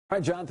All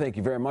right, John, thank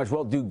you very much.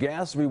 Well, do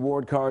gas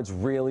reward cards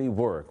really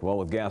work? Well,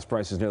 with gas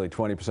prices nearly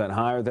 20%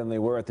 higher than they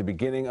were at the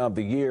beginning of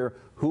the year,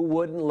 who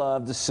wouldn't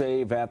love to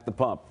save at the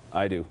pump?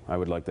 I do. I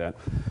would like that.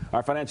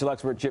 Our financial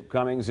expert, Chip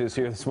Cummings, is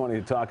here this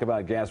morning to talk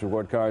about gas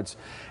reward cards.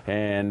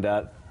 And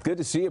good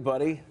to see you,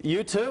 buddy.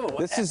 You too.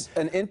 This is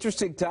an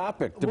interesting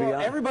topic, to be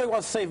honest. Everybody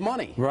wants to save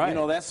money. Right. You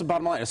know, that's the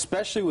bottom line,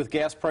 especially with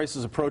gas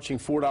prices approaching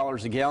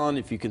 $4 a gallon.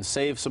 If you can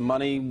save some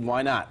money,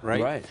 why not,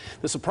 right? Right.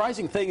 The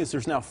surprising thing is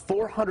there's now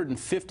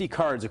 450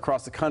 cards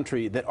across the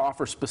country that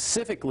offer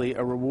specifically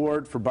a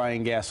reward for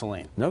buying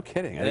gasoline. No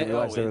kidding. I didn't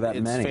realize there were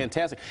that many. It's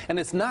fantastic. And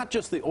it's not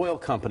just the oil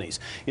companies.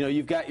 You know,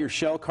 you've got your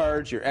Shell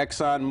cards, your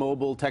Exxon,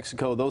 Mobil,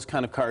 Texaco, those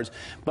kind of cards.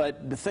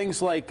 But the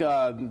things like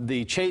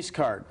the Chase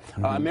card,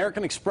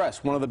 American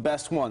Express, one of the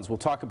best ones. We'll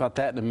talk about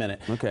that in a minute.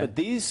 Okay. But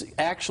these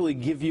actually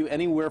give you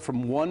anywhere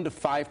from 1 to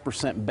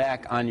 5%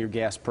 back on your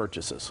gas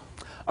purchases.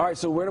 All right,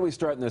 so where do we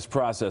start in this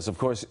process? Of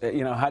course,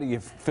 you know, how do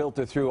you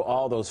filter through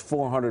all those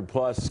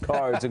 400-plus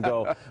cards and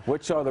go,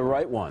 which are the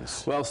right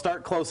ones? Well,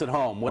 start close at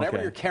home.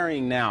 Whatever you're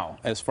carrying now,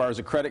 as far as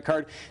a credit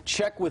card,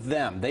 check with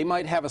them. They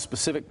might have a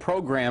specific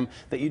program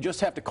that you just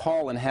have to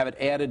call and have it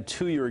added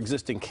to your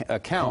existing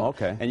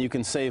account, and you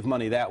can save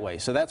money that way.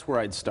 So that's where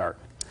I'd start.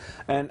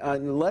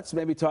 And let's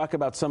maybe talk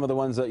about some of the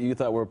ones that you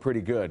thought were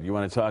pretty good. You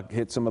want to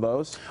hit some of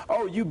those?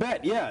 Oh, you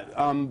bet, yeah.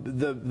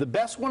 The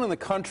best one in the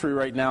country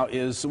right now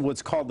is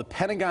what's called the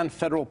Pentagon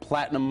Federal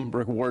Platinum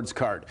Rewards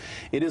Card.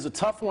 It is a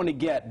tough one to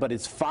get, but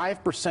it's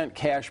 5%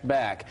 cash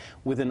back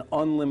with an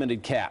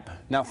unlimited cap.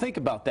 Now think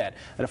about that.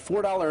 At a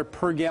 $4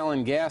 per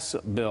gallon gas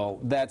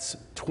bill, that's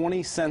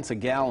 20 cents a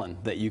gallon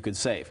that you could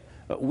save.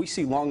 We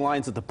see long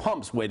lines at the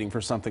pumps waiting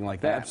for something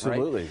like that.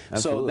 Absolutely. Right?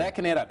 Absolutely. So that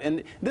can add up.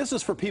 And this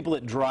is for people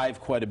that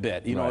drive quite a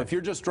bit. You know, if you're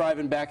just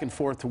driving back and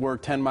forth to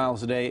work 10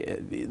 miles a day,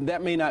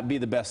 that may not be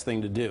the best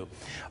thing to do.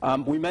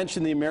 We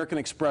mentioned the American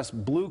Express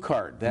Blue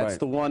Card. That's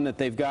the one that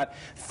they've got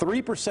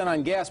 3%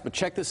 on gas, but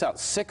check this out,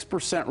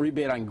 6%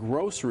 rebate on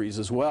groceries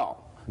as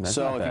well.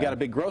 So if you got a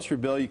big grocery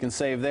bill, you can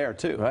save there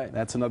too. Right.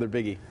 That's another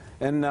biggie.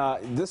 And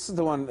this is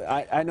the one,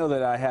 I know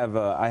that I have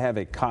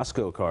a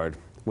Costco card,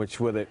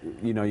 which with it,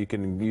 you know, you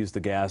can use the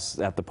gas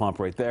at the pump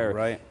right there.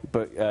 Right.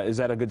 But is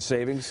that a good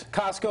savings?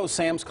 Costco,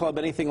 Sam's Club,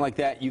 anything like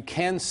that, you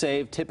can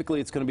save.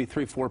 Typically, it's going to be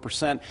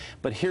 3–4%.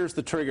 But here's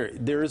the trigger.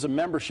 There is a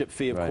membership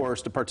fee, of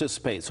course, to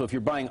participate. So if you're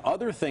buying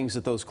other things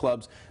at those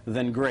clubs,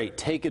 then great.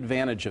 Take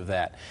advantage of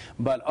that.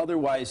 But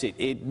otherwise,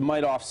 it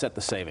might offset the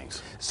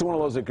savings. So one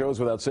of those that goes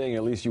without saying,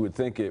 at least you would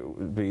think it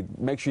would be,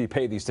 make sure you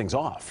pay these things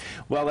off.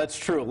 Well, that's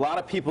true. A lot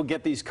of people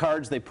get these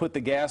cards, they put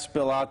the gas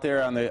bill out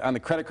there on the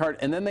credit card,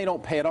 and then they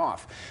don't pay it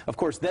off. Of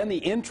course, then the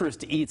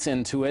interest eats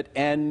into it,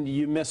 and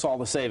you miss all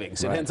the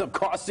savings. It ends up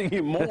costing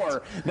you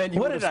more than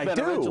you would have spent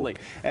originally.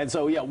 And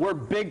so, yeah, we're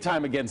big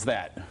time against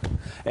that.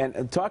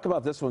 And talk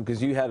about this one,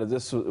 because you had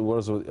this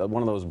was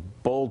one of those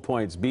bold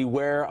points.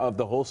 Beware of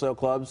the wholesale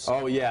clubs.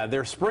 Oh, yeah.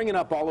 They're springing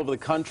up all over the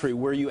country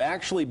where you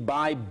actually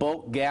buy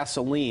bulk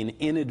gasoline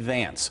in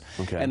advance.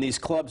 And these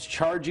clubs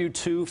charge you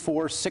 $200,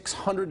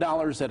 $400,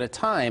 $600 at a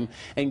time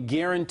and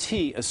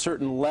guarantee a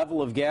certain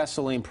level of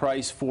gasoline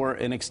price for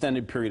an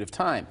extended period of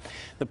time.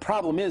 The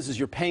problem is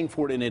you're paying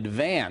for it in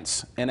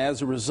advance, and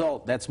as a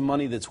result, that's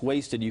money that's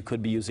wasted you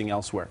could be using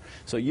elsewhere.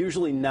 So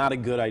usually not a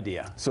good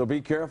idea. So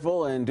be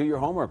careful and do your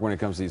homework when it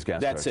comes to these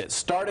gas cards. That's it.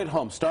 Start at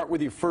home. Start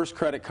with your first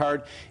credit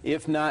card.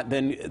 If not,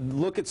 then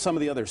look at some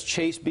of the others.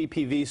 Chase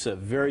BP Visa,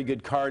 very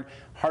good card.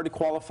 Hard to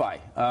qualify.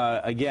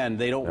 Again,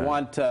 they don't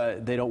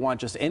want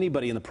just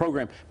anybody in the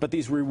program, but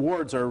these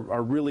rewards are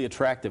really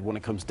attractive when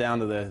it comes down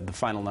to the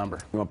final number.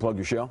 You want to plug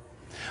your show?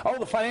 Oh,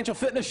 the Financial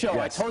Fitness Show.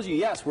 I told you,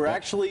 yes. We're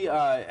actually,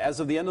 as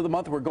of the end of the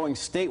month, we're going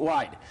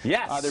statewide.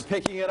 Yes. They're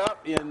picking it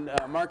up in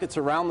markets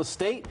around the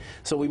state,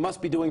 so we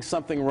must be doing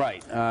something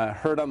right.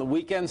 Heard on the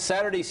weekends,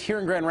 Saturdays here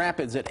in Grand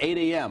Rapids at 8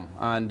 a.m.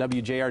 on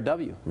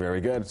WJRW. Very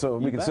good. So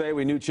we can say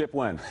we knew Chip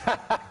when. All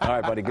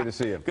right, buddy. Good to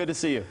see you. Good to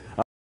see you.